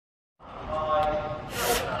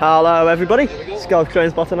Hello everybody, Styal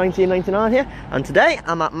Trains Spotter 1999 here, and today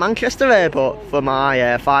I'm at Manchester Airport for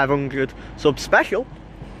my 500 sub special.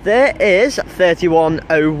 There is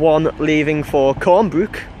 3101 leaving for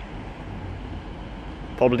Cornbrook,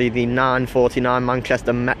 probably the 9:49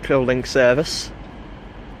 Manchester Metrolink service.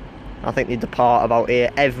 I think they depart about here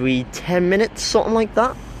every 10 minutes, something like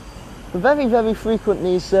that. Very, very frequent,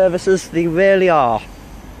 these services, they really are.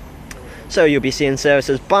 So you'll be seeing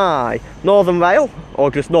services by Northern Rail, or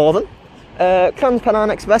just Northern, Trans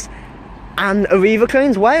Express, and Arriva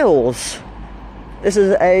Trains Wales. This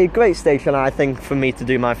is a great station, I think, for me to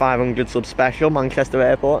do my 500 sub special, Manchester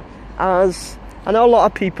Airport, as I know a lot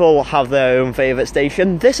of people have their own favourite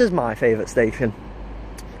station. This is my favourite station.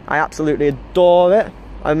 I absolutely adore it.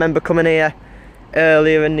 I remember coming here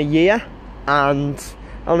earlier in the year, and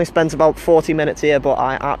I only spent about 40 minutes here, but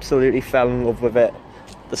I absolutely fell in love with it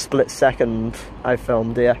the split second I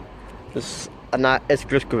filmed here. It's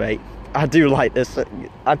just great. I do like this.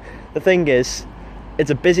 And the thing is,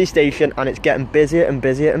 it's a busy station and it's getting busier and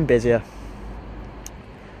busier and busier.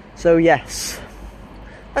 So yes,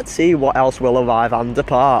 let's see what else will arrive and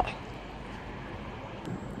depart.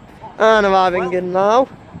 And arriving in now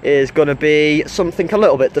is going to be something a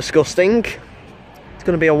little bit disgusting. It's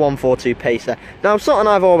going to be a 142 pacer. Now, something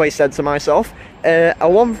I've always said to myself, a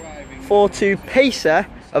 142 pacer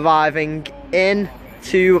arriving in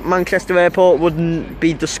to Manchester Airport wouldn't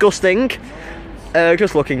be disgusting.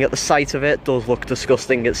 Just looking at the sight of it does look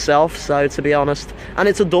disgusting itself, so to be honest. And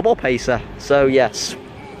it's a double pacer, so yes.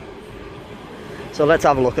 So let's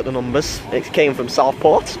have a look at the numbers. It came from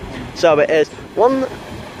Southport, so it is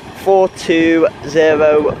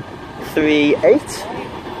 142038.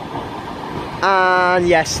 And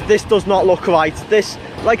yes, this does not look right. This,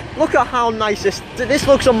 like, look at how nice this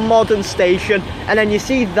looks, a modern station, and then you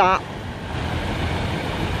see that.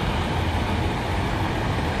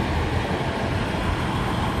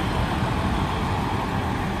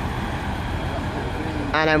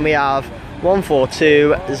 And then we have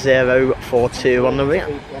 142042 on the rear.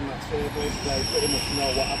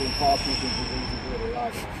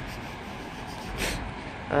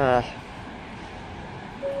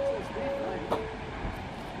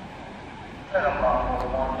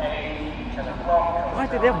 Why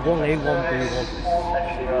did they have 1A, 1B,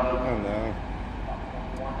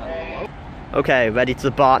 1? Okay, ready to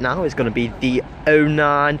depart now is going to be the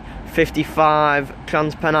 0955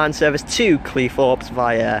 Transpennine service to Cleethorpes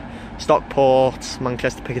via Stockport,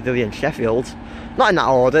 Manchester, Piccadilly and Sheffield. Not in that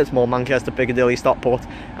order, it's more Manchester, Piccadilly, Stockport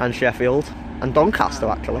and Sheffield, and Doncaster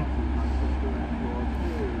actually.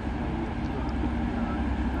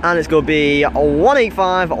 And it's going to be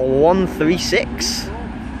 185136.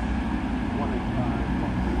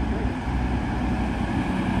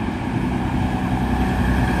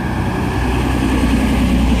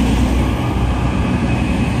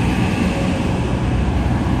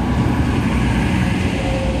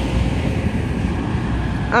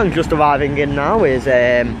 And just arriving in now is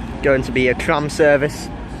going to be a tram service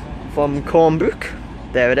from Cornbrook.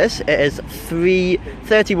 There it is. It is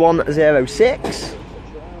 3106.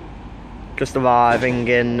 Just arriving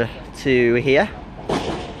in to here.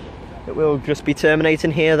 It will just be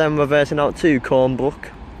terminating here, then reversing out to Cornbrook.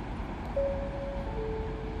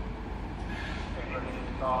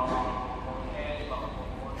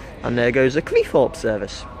 And there goes the Cleethorpes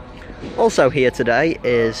service. Also here today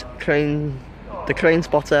is the Train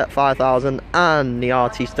Spotter 5000 and the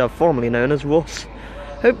Artista, formerly known as Russ.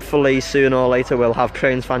 Hopefully sooner or later we'll have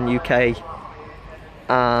Trains Fan UK,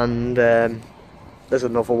 and there's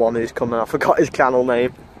another one who's coming, I forgot his channel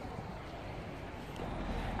name.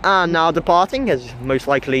 And now departing, as most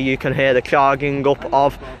likely you can hear the charging up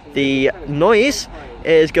of the noise,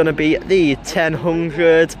 is going to be the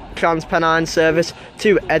 1000 Transpennine service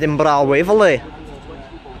to Edinburgh Waverley.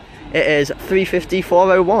 It is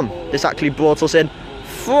 35401. This actually brought us in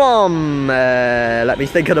from, let me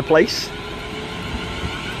think of the place.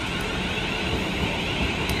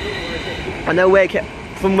 I know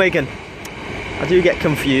from Wigan. I do get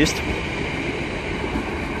confused.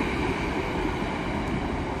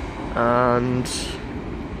 And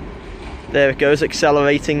there it goes,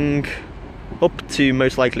 accelerating up to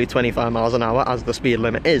most likely 25 miles an hour, as the speed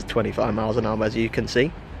limit is 25 miles an hour, as you can see.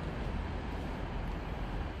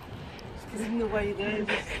 In the way there.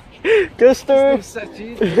 Just I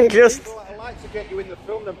like to get you in the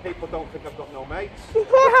film, then people don't think I've got no mates.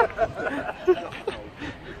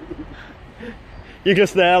 You're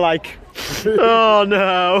just there like, oh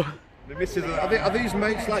no. The missus, are these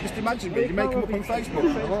mates like, just imagine me, you make them up on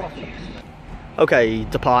Facebook. Okay,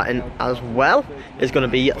 departing as well is going to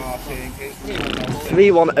be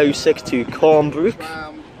 3106 to Cornbrook.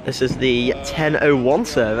 This is the 10:01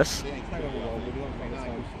 service.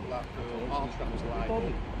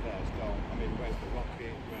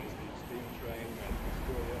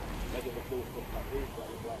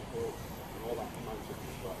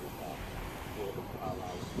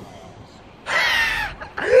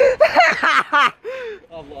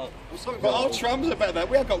 But our trams are better.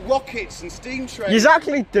 We have got rockets and steam trains. You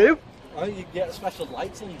actually do? Oh, you get special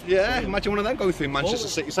lights on. Yeah, imagine one of them going through Manchester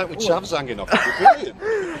City Centre with chavs hanging off. It'd be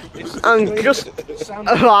brilliant. And just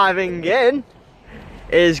arriving in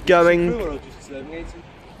is going...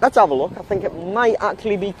 Let's have a look. I think it might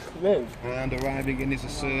actually be Crewe. And arriving in is a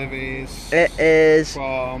service. It is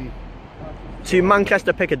from to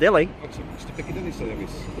Manchester Piccadilly. It's the Piccadilly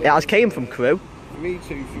service. It has came from Crewe.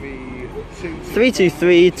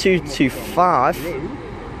 323-225.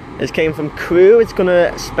 It came from Crewe. It's going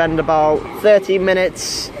to spend about 30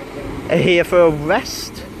 minutes here for a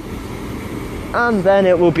rest. And then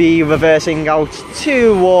it will be reversing out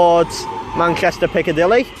towards Manchester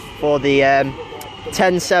Piccadilly for the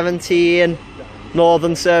 10:17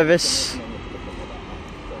 Northern service.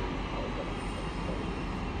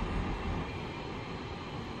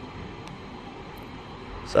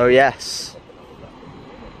 So yes.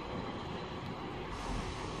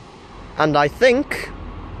 And I think,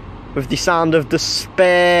 with the sound of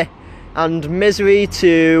despair and misery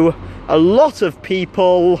to a lot of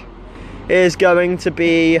people, is going to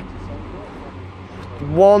be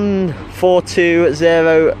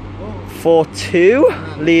 142042,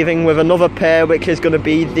 leaving with another pair, which is going to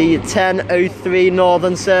be the 10:03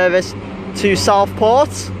 Northern service to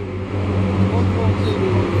Southport.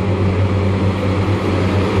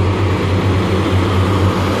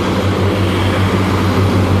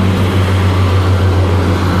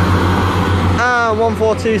 And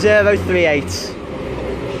 142038.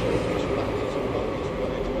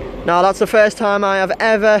 Now that's the first time I have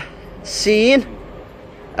ever seen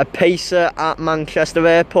a pacer at Manchester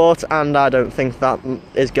Airport, and I don't think that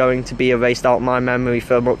is going to be erased out of my memory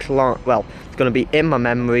for much long. Well, it's going to be in my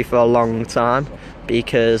memory for a long time,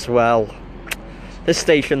 because, well, this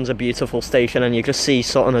station's a beautiful station, and you just see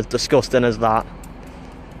something as disgusting as that.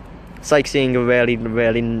 It's like seeing a really,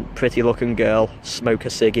 really pretty looking girl smoke a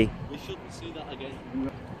ciggy. We shouldn't see that again.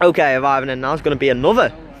 Okay, arriving in now is going to be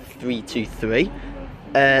another 323.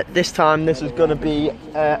 This time this is going to be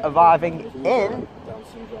arriving in.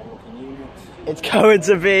 It's going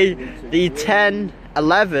to be the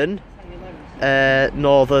 10:11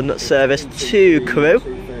 Northern service to Crewe.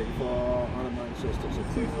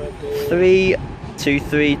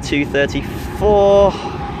 323234,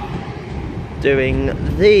 doing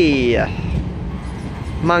the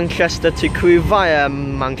Manchester to Crewe via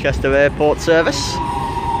Manchester Airport service.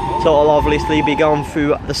 So it'll obviously be going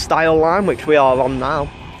through the Styal line, which we are on now.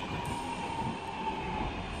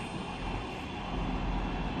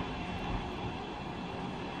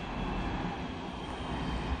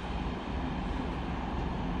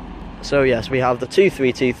 So yes, we have the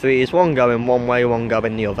 2323s, one going one way, one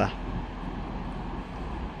going the other.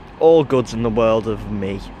 All goods in the world of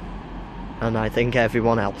me, and I think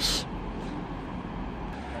everyone else.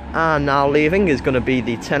 And now leaving is going to be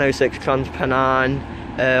the 10:06 Transpennine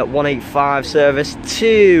 185 service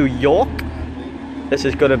to York. This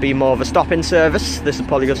is going to be more of a stopping service. This is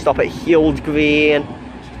probably going to stop at Heald Green.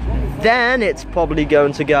 Then it's probably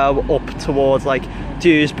going to go up towards like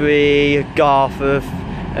Dewsbury, Garforth,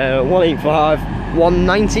 185,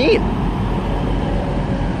 119.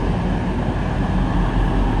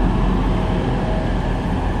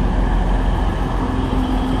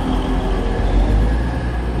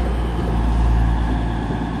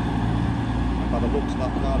 By the looks of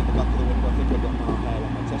that card at the back of the window, I think I've got more hair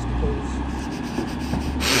on my testicles.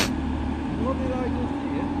 What did I do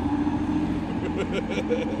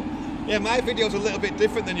here? Yeah, my video's a little bit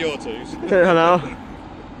different than your two's. I know.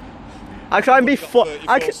 I try and be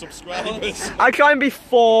subscribers. I try and be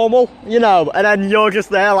formal, you know, and then you're just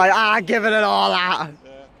there like, giving it all out.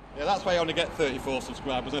 Yeah, that's why I only get 34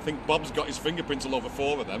 subscribers. I think Bob's got his fingerprints all over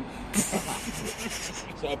 4 of them.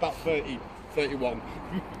 So about 30, 31.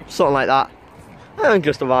 Something like that. And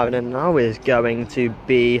just arriving in now is going to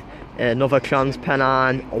be another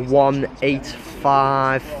Transpennine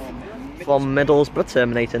 185 from Middlesbrough,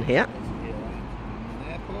 terminating here.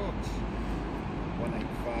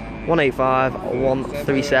 185,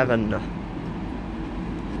 137.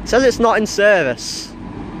 Says it's not in service.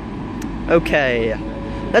 Okay.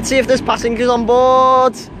 Let's see if there's passengers on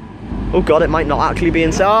board. Oh god, it might not actually be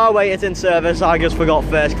in service. Oh wait, it's in service. I just forgot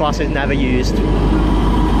first class is never used.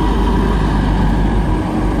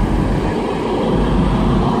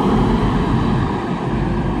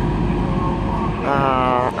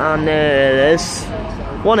 And there it is.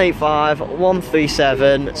 185,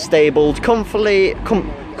 137, stabled comfy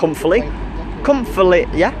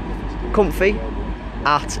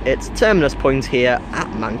at its terminus point here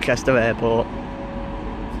at Manchester Airport.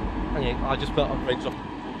 I just felt a raindrop.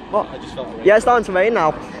 What? I just felt a raindrop. Yeah, it's starting to rain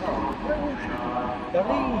now.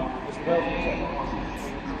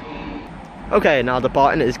 Okay, now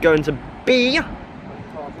departing is going to be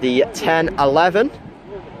the 1011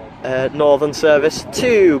 Northern service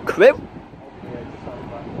to Crewe.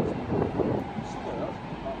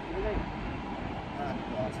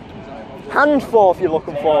 Hand forth you're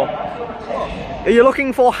looking for. Are you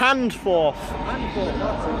looking for hand forth?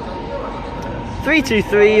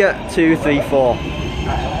 323234.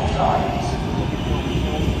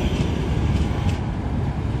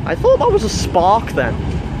 I thought that was a Spark then.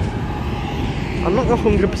 I'm not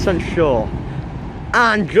 100% sure.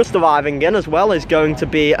 And just arriving in as well is going to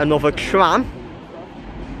be another tram.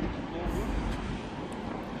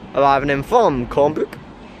 Arriving in from Cornbrook.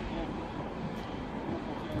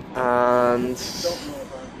 And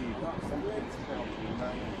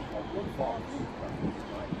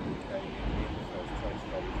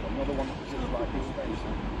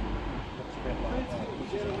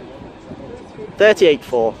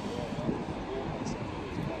 $38.4.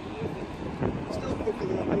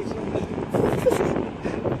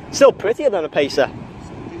 Still prettier than a Pacer.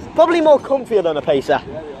 Probably more comfier than a Pacer.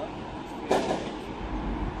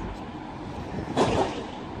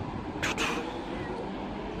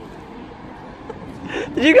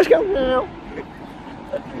 Did you just go meow?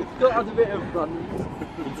 Got add a bit of fun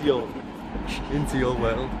into your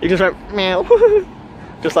world. You just went meow.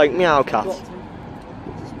 Just like meow cat.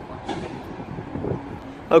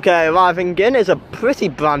 Okay, arriving in is a pretty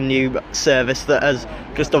brand new service that has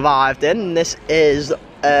just arrived in. This has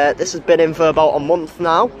been in for about a month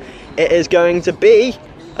now. It is going to be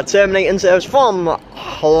a terminating service from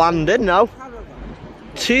London now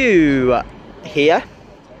to here.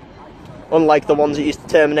 Unlike the ones that used to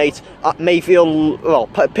terminate at Mayfield, well,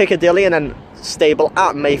 Piccadilly and then stable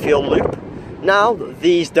at Mayfield Loop. Now,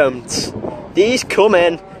 these don't. These come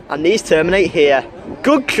in and these terminate here.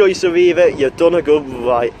 Good choice, Arriva, you've done a good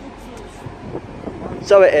right.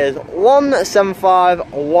 So it is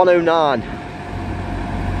 175-109.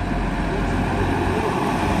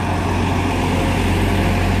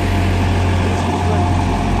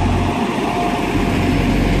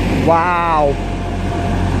 Wow.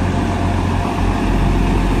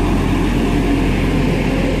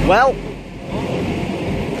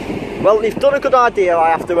 Well, they've done a good idea, I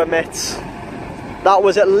have to admit. That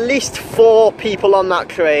was at least 4 people on that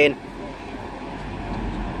train.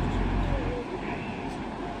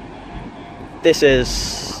 This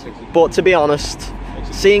is, but to be honest,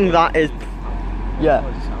 seeing that is, yeah,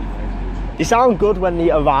 they sound good when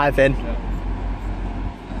they arrive in.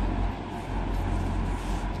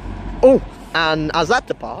 Oh, and as that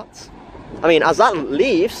departs, as that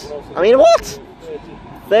leaves, what?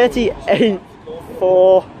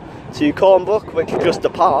 38.4 to Cornbrook, which just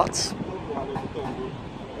departs.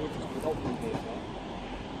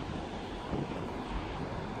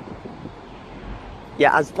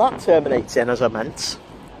 Yeah, as that terminates in, as I meant,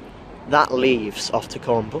 that leaves off to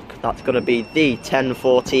Cornbrook. That's going to be the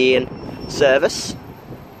 1014 service,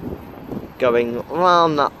 going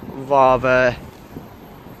around that rather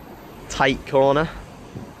tight corner.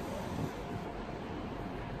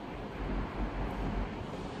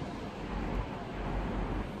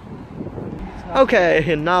 Okay,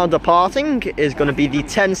 and now departing is going to be the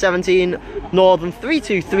 1017 Northern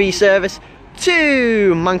 323 service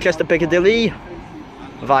to Manchester Piccadilly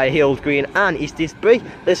via Heald Green and East Eastbury.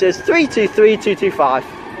 This is 323225.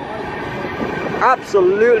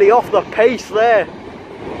 Absolutely off the pace there.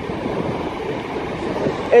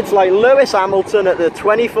 It's like Lewis Hamilton at the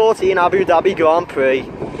 2014 Abu Dhabi Grand Prix.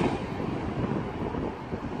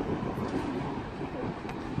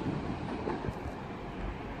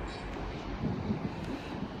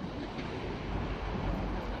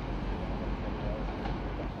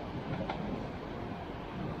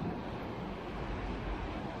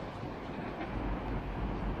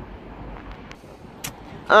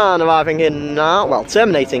 And arriving in now, well,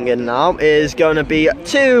 terminating in now, is going to be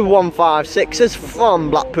 2 156s from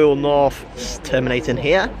Blackpool North, terminating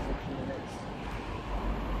here.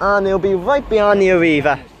 And they'll be right behind the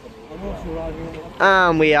Arriva.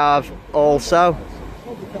 And we have also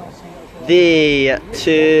the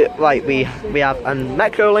two, right, we have a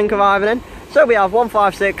Metrolink arriving in. So we have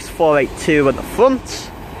 156 482 at the front.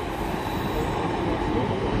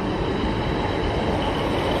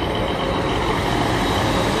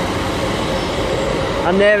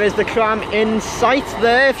 And there is the tram in sight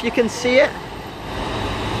there, if you can see it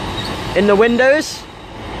in the windows.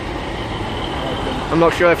 I'm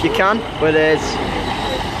not sure if you can, but it is.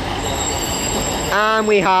 And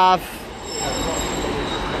we have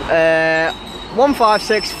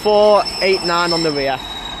 156489 on the rear.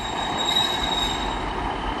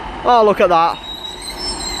 Oh, look at that.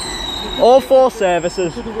 All 4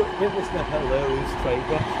 services.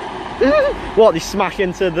 What, they smash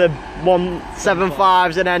into the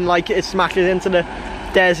 175s and then like it smashes into the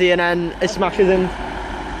Desi and then it smashes in,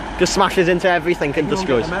 just smashes into everything and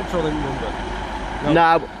destroys. No.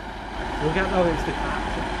 We'll get no instant.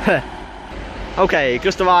 Okay,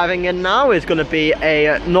 just arriving in now is going to be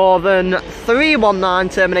a Northern 319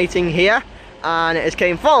 terminating here, and it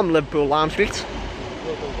came from Liverpool Lime Street,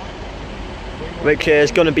 which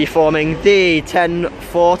is going to be forming the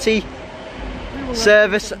 1040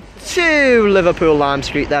 service to Liverpool Lime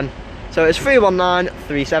Street then. So it's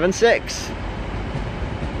 319376.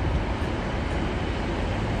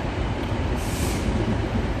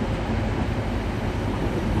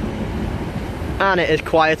 And it is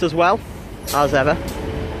quiet as well, as ever.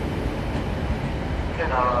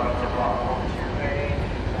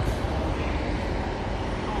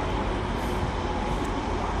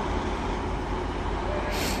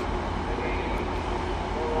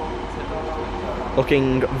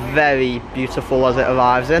 Looking very beautiful as it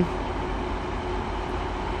arrives in.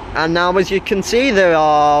 And now, as you can see, there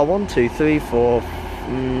are 1, 2, 3, 4,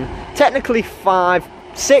 technically 5,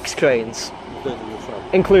 6 trains,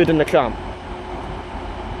 including the tram.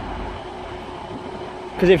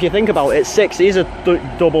 Because if you think about it, 6, these are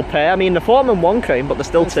double pair. I mean, they're forming 1 train, but they're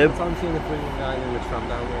still 2.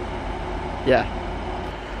 Yeah.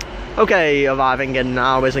 Okay, arriving in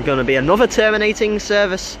now is going to be another terminating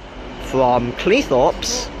service from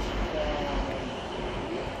Cleethorpes.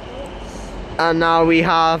 And now we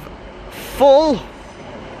have full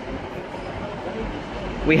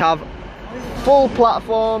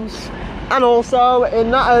platforms, and also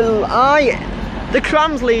in that the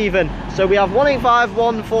tram's leaving. So we have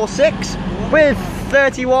 185146 with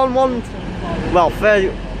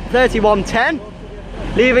 3110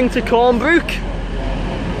 leaving to Cornbrook.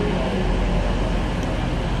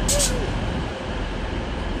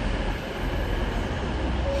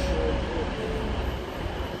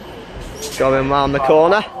 Going round the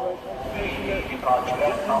corner.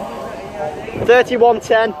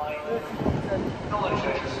 3110.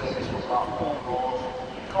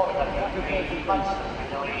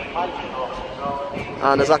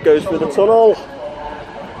 And as that goes through the tunnel,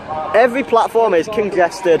 every platform is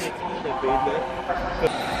congested.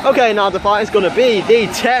 Okay, now the fight is going to be the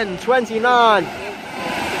 1029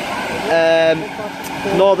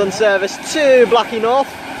 Northern service to Blackie North.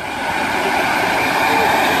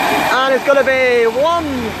 And it's going to be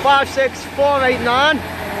 156489.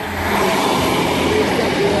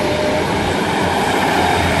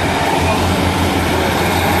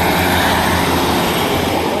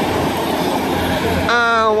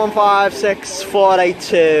 And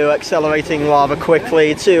 156482, accelerating rather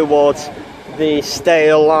quickly towards the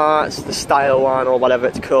Styal line, or whatever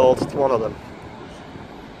it's called. It's one of them.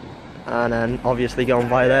 And then obviously going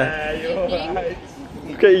by there.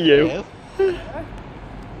 Look at you.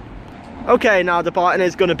 Okay, now departing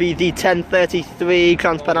is going to be the 1033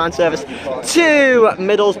 Transpennine service to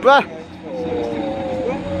Middlesbrough.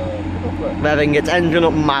 Revving its engine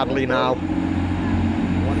up madly now.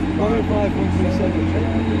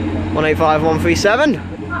 185137.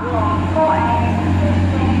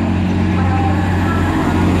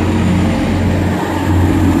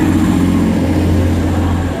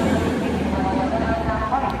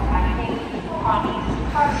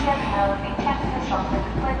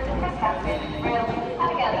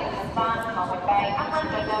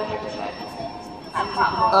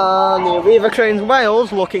 And the Arriva Trains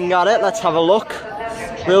Wales, looking at it, let's have a look,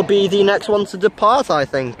 will be the next one to depart, I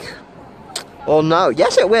think. Or no,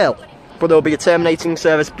 yes it will, but there will be a terminating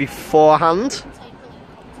service beforehand.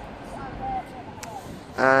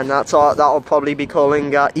 And that'll probably be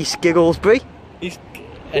calling East Gigglesbury. East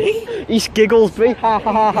Gigglesbury, ha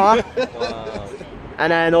ha ha ha. Wow.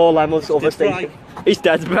 And then all them other stations. East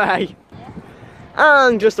Deadsbury.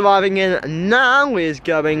 And just arriving in now is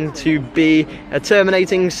going to be a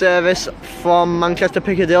terminating service from Manchester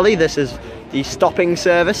Piccadilly. This is the stopping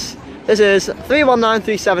service. This is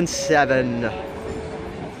 319377.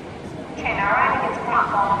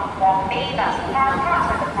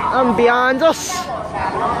 And behind us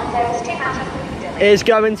is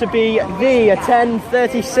going to be the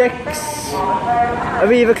 1036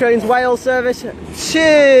 Arriva Trains Wales service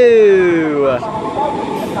to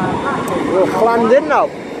We're planned in now.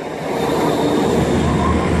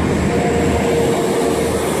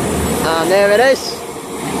 And there it is.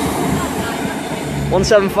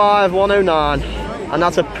 175, 109. And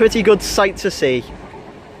that's a pretty good sight to see,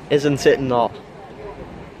 isn't it not?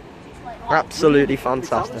 Absolutely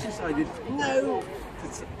fantastic. No!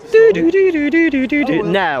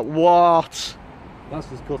 Now, what? That's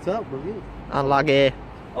just cut out, brilliant. And laggy.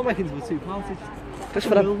 I'll make it into a two-party. Just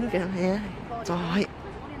for the... Yeah, it's alright.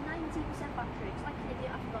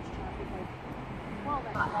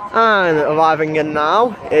 And arriving in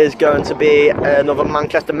now is going to be another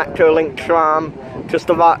Manchester Metrolink tram, just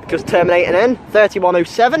terminating in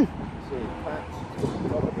 3107.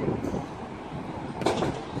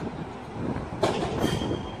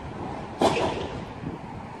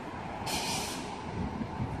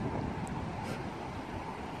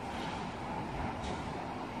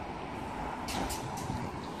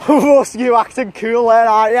 Russ, you acting cool there,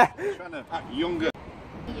 aren't you? Trying to act younger.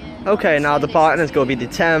 Okay, now departing is going to be the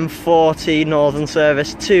 1040 Northern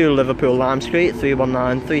Service to Liverpool Lime Street,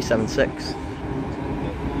 319376.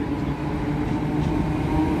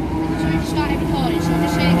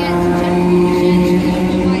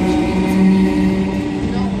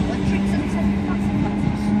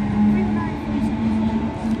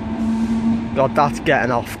 God, that's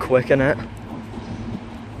getting off quick, isn't it?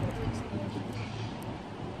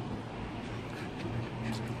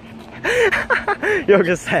 You're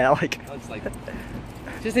gonna say like,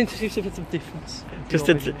 just introduce a bit of difference. Just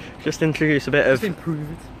introduce a bit of. Just improve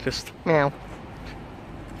it. Just meow.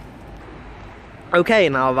 Okay,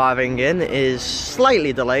 now arriving in is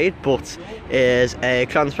slightly delayed, but is a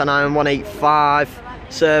Transpennine 185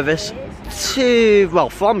 service to, well,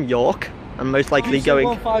 from York, and most likely going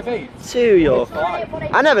 158 to York.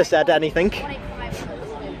 I never said anything.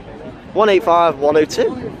 185,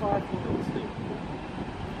 102.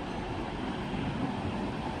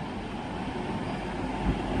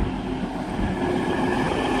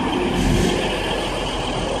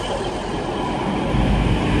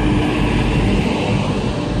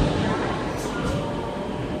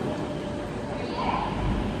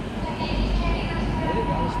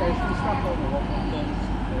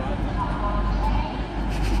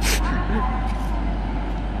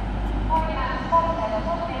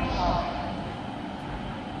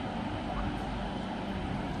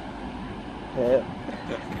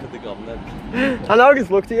 I know, I just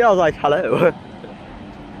looked at you, I was like, hello.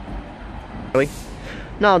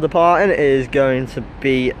 Now departing is going to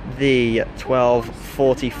be the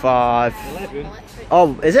 1245. 11.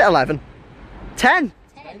 Oh, is it 11? 10?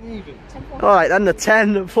 10 even. Alright then, the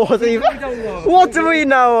 1040. What do we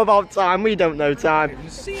know about time? We don't know time.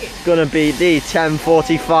 It's gonna be the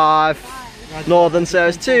 1045 Northern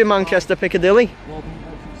Service to Manchester Piccadilly.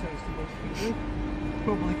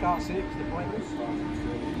 Probably can't see it because the plane is.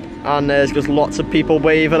 And there's just lots of people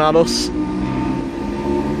waving at us. You can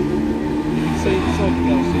see the sun, you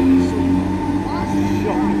can't see the sun.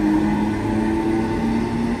 Shocking.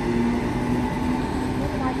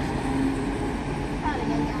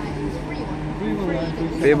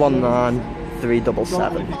 319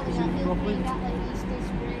 377.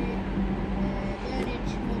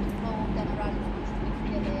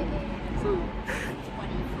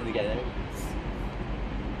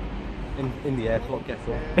 In the airport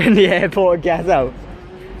ghetto. In the airport ghetto.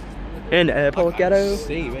 In the airport ghetto.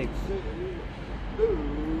 See, mate.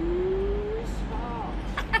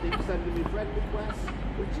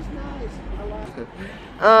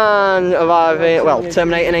 And arriving, well,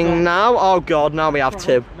 terminating now. Oh god, now we have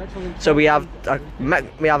two. So we have a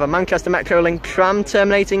Manchester Metrolink tram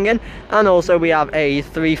terminating in, and also we have a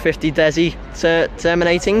 350 Desi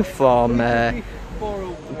terminating from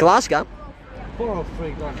Glasgow.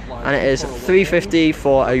 403 And it is 350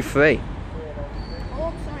 403.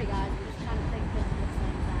 Oh, sorry guys, I'm just trying to think of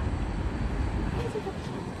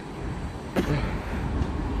the same time.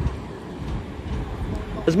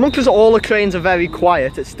 As much as all the trains are very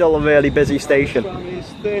quiet, it's still a really busy station. Is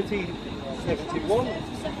 3071.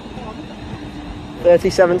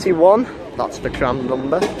 3071, that's the tram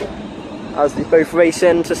number. As they both race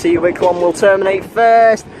in to see which one will terminate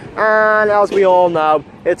first. And as we all know,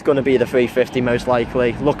 it's going to be the 350 most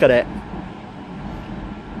likely. Look at it.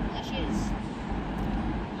 There she is.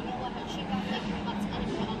 I'm not letting she got making back to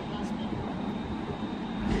anywhere on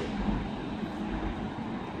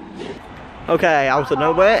the Okay, out of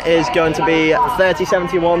nowhere is going to be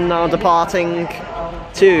 3071 now departing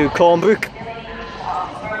to Cornbrook.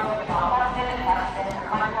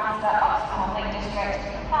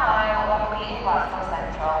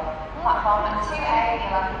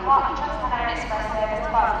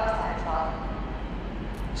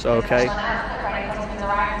 So okay.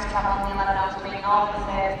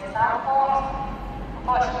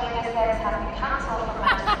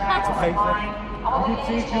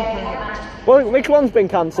 Well, which one's been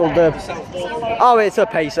cancelled? Oh, it's a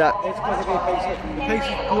pacer.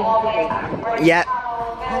 Yeah.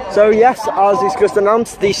 So yes, as it's just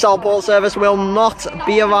announced, the Southport service will not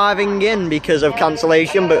be arriving in because of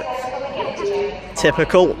cancellation, but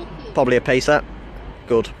typical. Probably a pacer.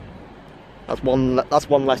 Good. That's one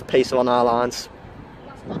less pacer on our lines.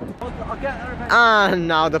 And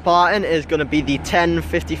now departing is going to be the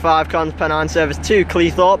 10:55 crowns per 9 service to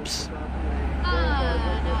Cleethorpes.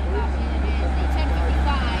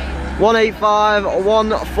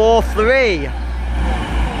 185-143.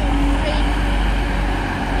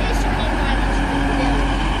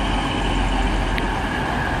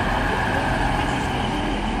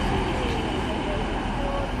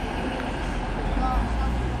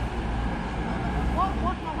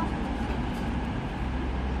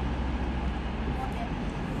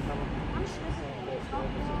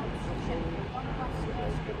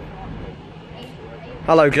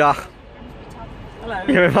 Hello, Jack. Hello.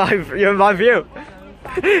 You're in my view.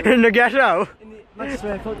 In the ghetto.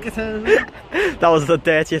 That was the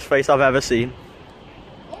dirtiest face I've ever seen.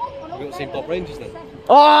 Have you not seen Bob Rangers then?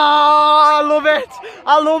 Oh, I love it!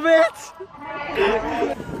 I love it!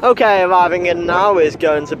 Okay, arriving in now is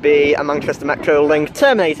going to be a Manchester Metro link,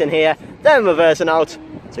 terminating here, then reversing out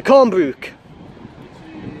to Cornbrook.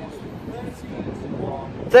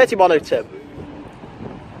 3102.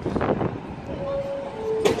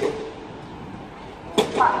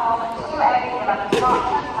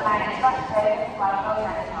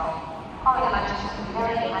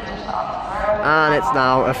 And it's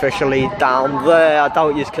now officially down there. I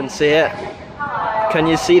doubt you can see it. Can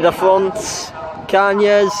you see the front? Can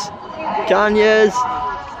yous? Can yous?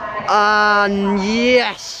 And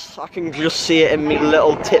yes, I can just see it in my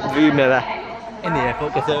little tip view mirror. In the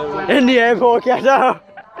airport ghetto. In the airport ghetto.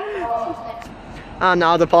 And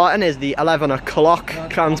now departing is the 11 o'clock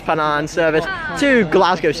Trans Pennine service to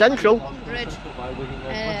Glasgow Central.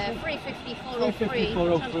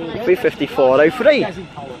 35403. 35403.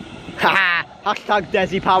 Haha! Hashtag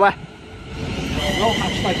Desi Power. No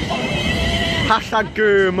hashtag power. Hashtag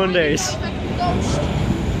Guru Mondays.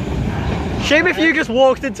 Shame if you just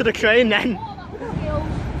walked into the train then.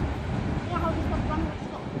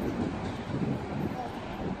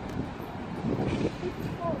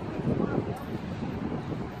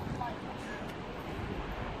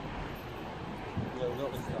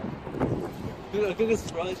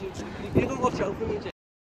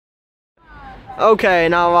 Okay,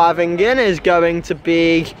 now arriving in is going to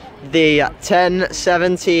be the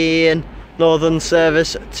 10:17 Northern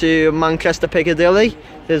service to Manchester Piccadilly.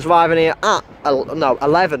 It is arriving here at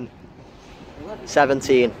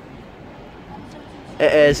 11:17.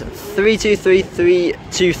 It is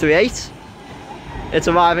 3233-238. It's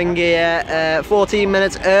arriving here 14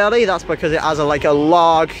 minutes early. That's because it has a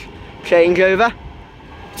large changeover.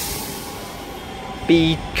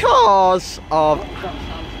 Because of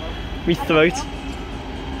my throat.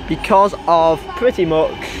 Because of pretty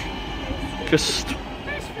much just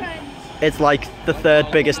it's like the third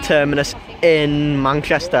biggest terminus in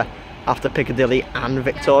Manchester after Piccadilly and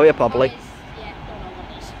Victoria probably.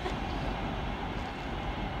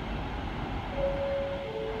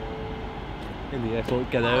 In the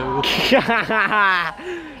airport ghetto.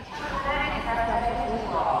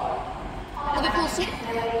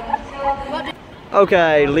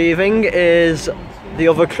 Okay, leaving is the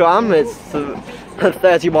other tram. It's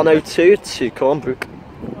 3102 to Cornbrook.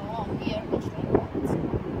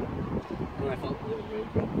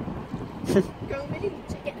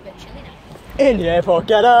 In the airport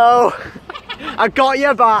ghetto. I got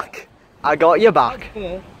you back. I got you back.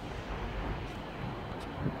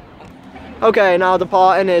 Okay, now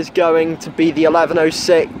departing is going to be the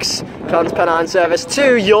 1106 Trans Pennine service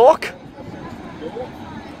to York.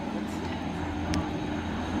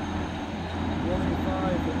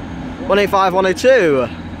 One 185-102.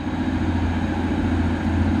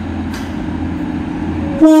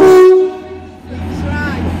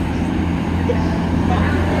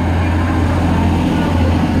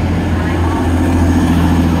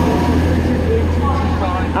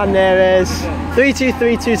 And there is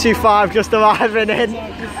 323225 just arriving in.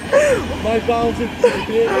 My balls are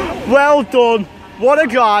Well done. What a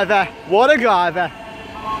driver. What a driver.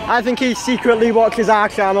 I think he secretly watches our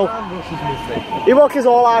channel. He watches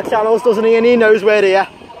all our channels, doesn't he? And he knows we're here.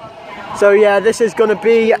 So yeah, this is going to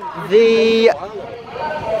be the...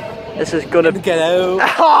 This is going to... ghetto.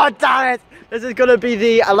 Oh, damn it! This is going to be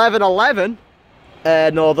the 1111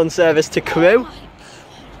 Northern service to Crewe.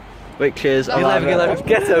 which is You're never gonna let us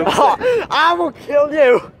get home. Oh, I will kill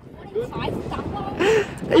you.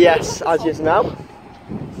 Yes, as you know.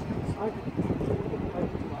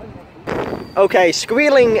 Okay,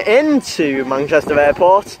 squealing into Manchester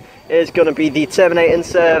Airport is going to be the terminating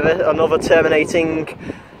service, another terminating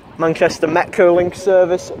Manchester Metrolink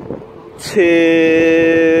service to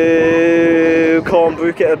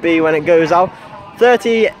Cornbrook. It'll be when it goes out.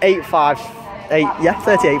 38.58, yeah,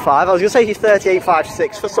 38.5. I was going to say he's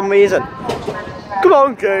 38.56 for some reason. Come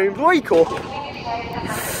on, James, wake up.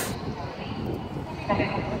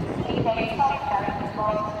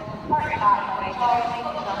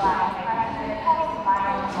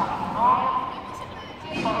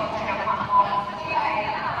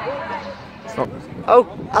 Oh,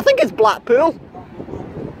 I think it's Blackpool.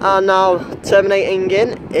 And now terminating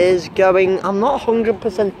in is going, I'm not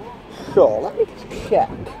 100% sure, let me just check.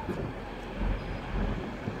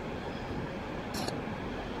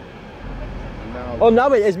 Oh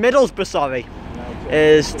no, it is Middlesbrough, sorry.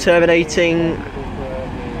 Is terminating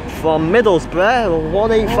from Middlesbrough,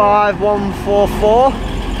 185.144.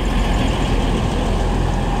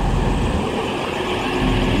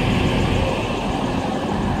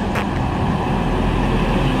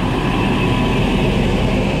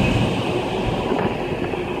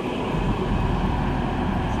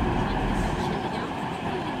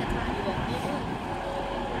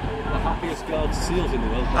 Seals in the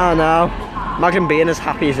world. I know. Imagine being as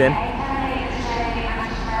happy as him.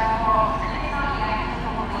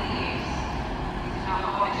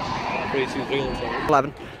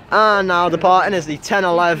 And now departing is the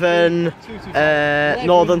 10:11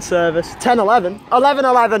 Northern service. 10:11?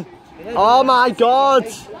 11:11. Oh my god!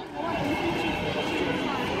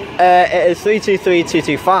 It is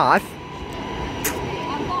 323-225.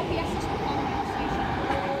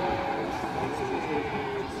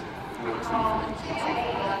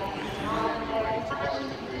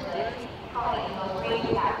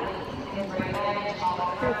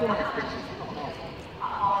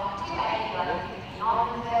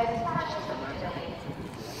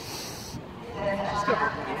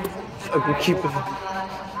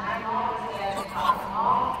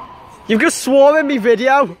 You've just swore in me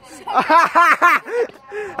video. I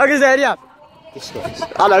can say it, yeah. Disgrace.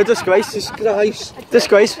 I know, disgrace. Disgrace.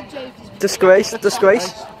 Disgrace. Disgrace.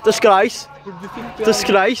 Disgrace. Disgrace.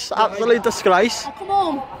 Disgrace. Absolute disgrace. Oh, come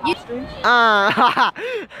on. Ah.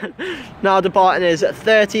 Now departing is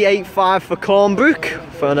 38.5 for Cornbrook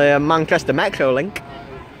for the Manchester Metrolink.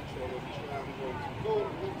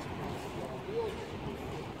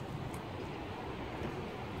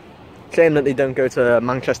 Shame that they don't go to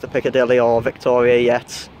Manchester Piccadilly or Victoria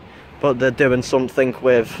yet, but they're doing something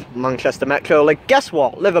with Manchester Metrolink. Guess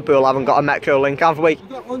what? Liverpool haven't got a Metrolink, have we? We've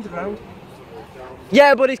got underground.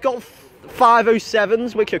 Yeah, but he's got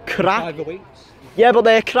 507s, which are crap. 508s. Yeah, but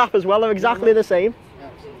they're crap as well. They're exactly the same.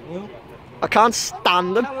 I can't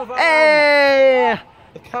stand them. Hey!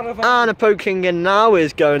 The caravan. And approaching in now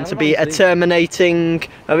is going to be a terminating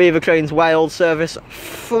Arriva Trains Wales service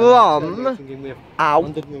from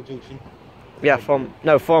out. Yeah, from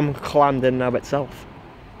Llandin now itself.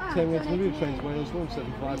 Terminating Arriva Trains Wales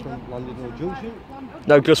 175 from Llandin Junction.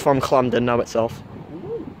 No, just from Llandin now itself.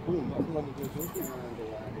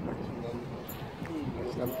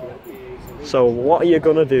 So what are you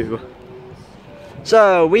gonna do?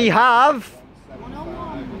 So we have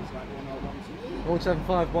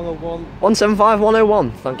 175 101. 175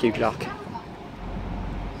 101. Thank you, Jack.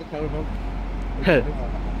 The caravan.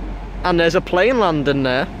 And there's a plane landing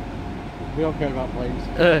there. We don't care about planes.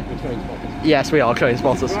 We're train spotters. Yes, we are train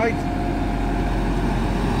spotters. Right.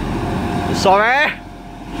 Sorry.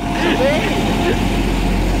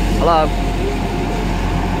 Hello.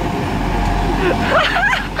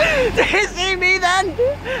 Did he see me then?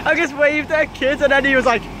 I just waved at kids and then he was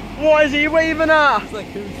like, what is he waving at? It's like,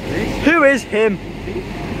 who's this? Who is him?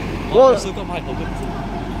 Well, What? I've still got my hobbit.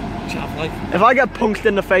 Chav life. If I get punked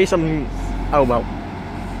in the face, I'm... Oh well.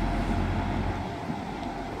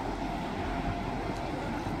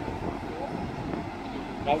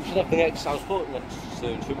 Right, we should have the next Southport next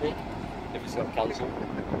soon, shouldn't we? If it's got cancelled.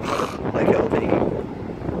 Like it'll be.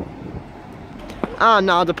 And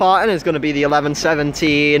now departing is going to be the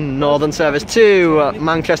 11:17 Northern service to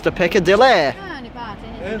Manchester Piccadilly.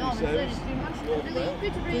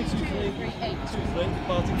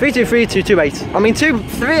 323-228. I mean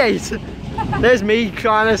 238. There's me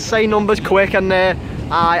trying to say numbers quick and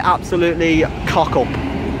I absolutely cock up.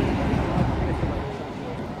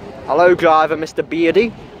 Hello driver, Mr.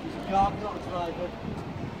 Beardy.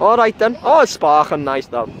 Alright then. Oh, it's sparking nice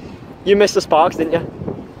though. You missed the sparks, didn't you?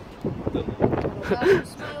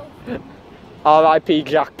 R.I.P.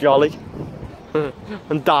 Jack Jolly.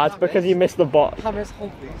 And Dad, because you missed the bot.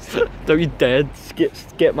 Don't you dare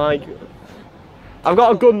skip my... I've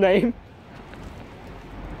got a good name.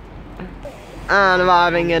 And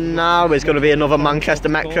arriving in now is going to be another Manchester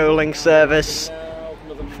Metrolink service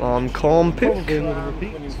from Cornpook.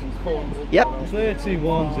 Yep.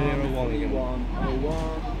 3101 again.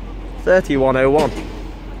 3101. 3101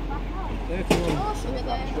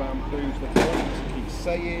 tram, who's the first? Keep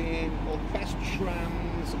saying, all the best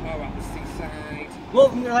trams are at the seaside.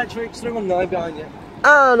 London Electric, 319 behind you.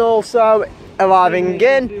 And also arriving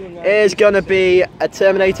in is going to be a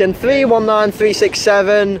terminating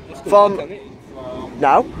 319367 from...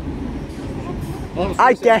 No.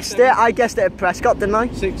 I guessed it at Prescott, didn't I?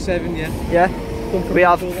 67, yeah. Yeah. We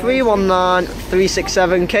have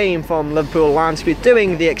 319367 came from Liverpool Line Street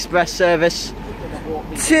doing the express service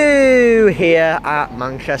to here at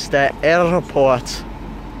Manchester Airport.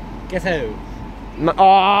 Ghetto.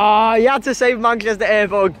 Oh, you had to say Manchester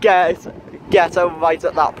Airport ghetto right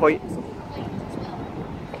at that point.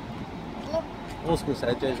 I was going to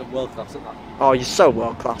say, James, I'm world class at that. Oh, you're so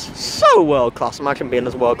world class. So world class. Imagine being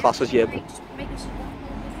as world class as you.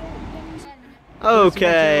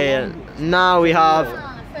 Okay, now we have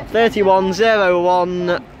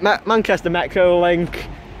 3101 Manchester Metrolink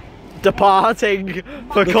departing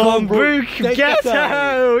for Cornbrook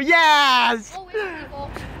Ghetto. Yes!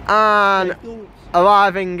 And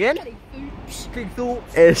arriving in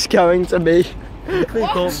is going to be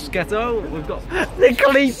Cleethorpes Ghetto. We've got the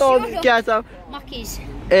Cleethorpes Ghetto.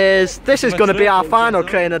 This is going to be our final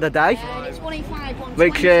train of the day,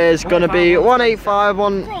 which is going to be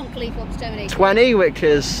 185120, which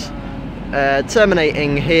is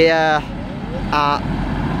terminating here at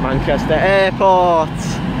Manchester Airport.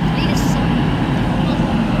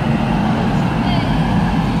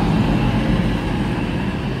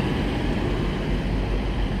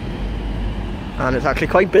 And it's actually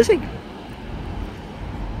quite busy.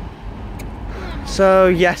 So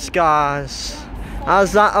yes guys,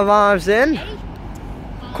 as that arrives in,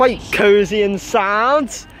 quite cozy and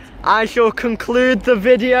sound, I shall conclude the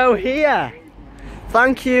video here.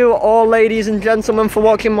 Thank you all ladies and gentlemen for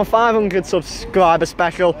watching my 500 subscriber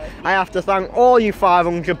special. I have to thank all you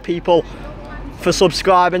 500 people for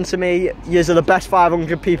subscribing to me. Yous are the best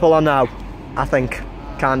 500 people I know, I think,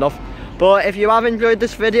 kind of. But if you have enjoyed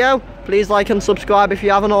this video, please like and subscribe if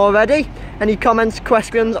you haven't already. Any comments,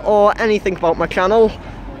 questions or anything about my channel,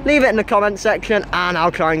 leave it in the comment section and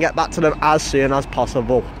I'll try and get back to them as soon as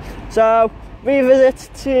possible. So,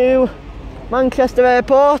 revisit to Manchester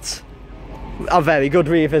Airport. A very good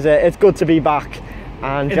revisit. It's good to be back.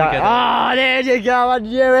 And oh, there you go. I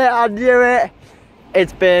knew it.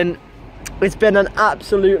 It's been an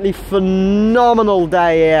absolutely phenomenal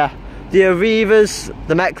day here. The Arrivas,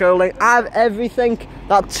 the Metrolink, everything.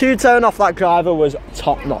 That two-tone off that driver was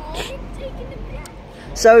top notch.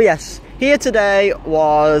 So yes, here today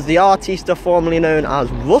was the artista formerly known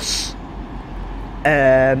as Russ,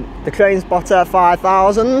 the Train Spotter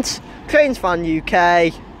 5000, Trains Fan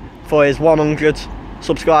UK for his 100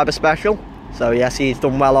 subscriber special. So yes, he's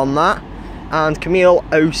done well on that. And Camille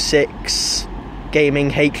 06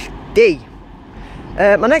 Gaming HD.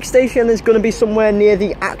 My next station is going to be somewhere near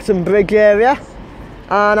the Acton Bridge area.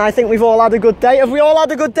 And I think we've all had a good day. Have we all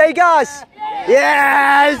had a good day, guys?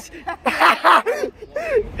 Yes!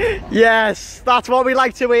 Yes, that's what we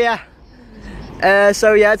like to hear.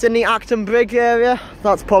 So yeah, it's in the Acton Bridge area.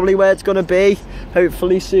 That's probably where it's going to be,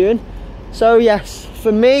 hopefully soon. So yes,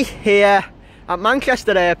 for me here at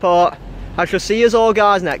Manchester Airport, I shall see you all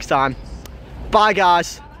guys next time. Bye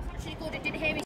guys.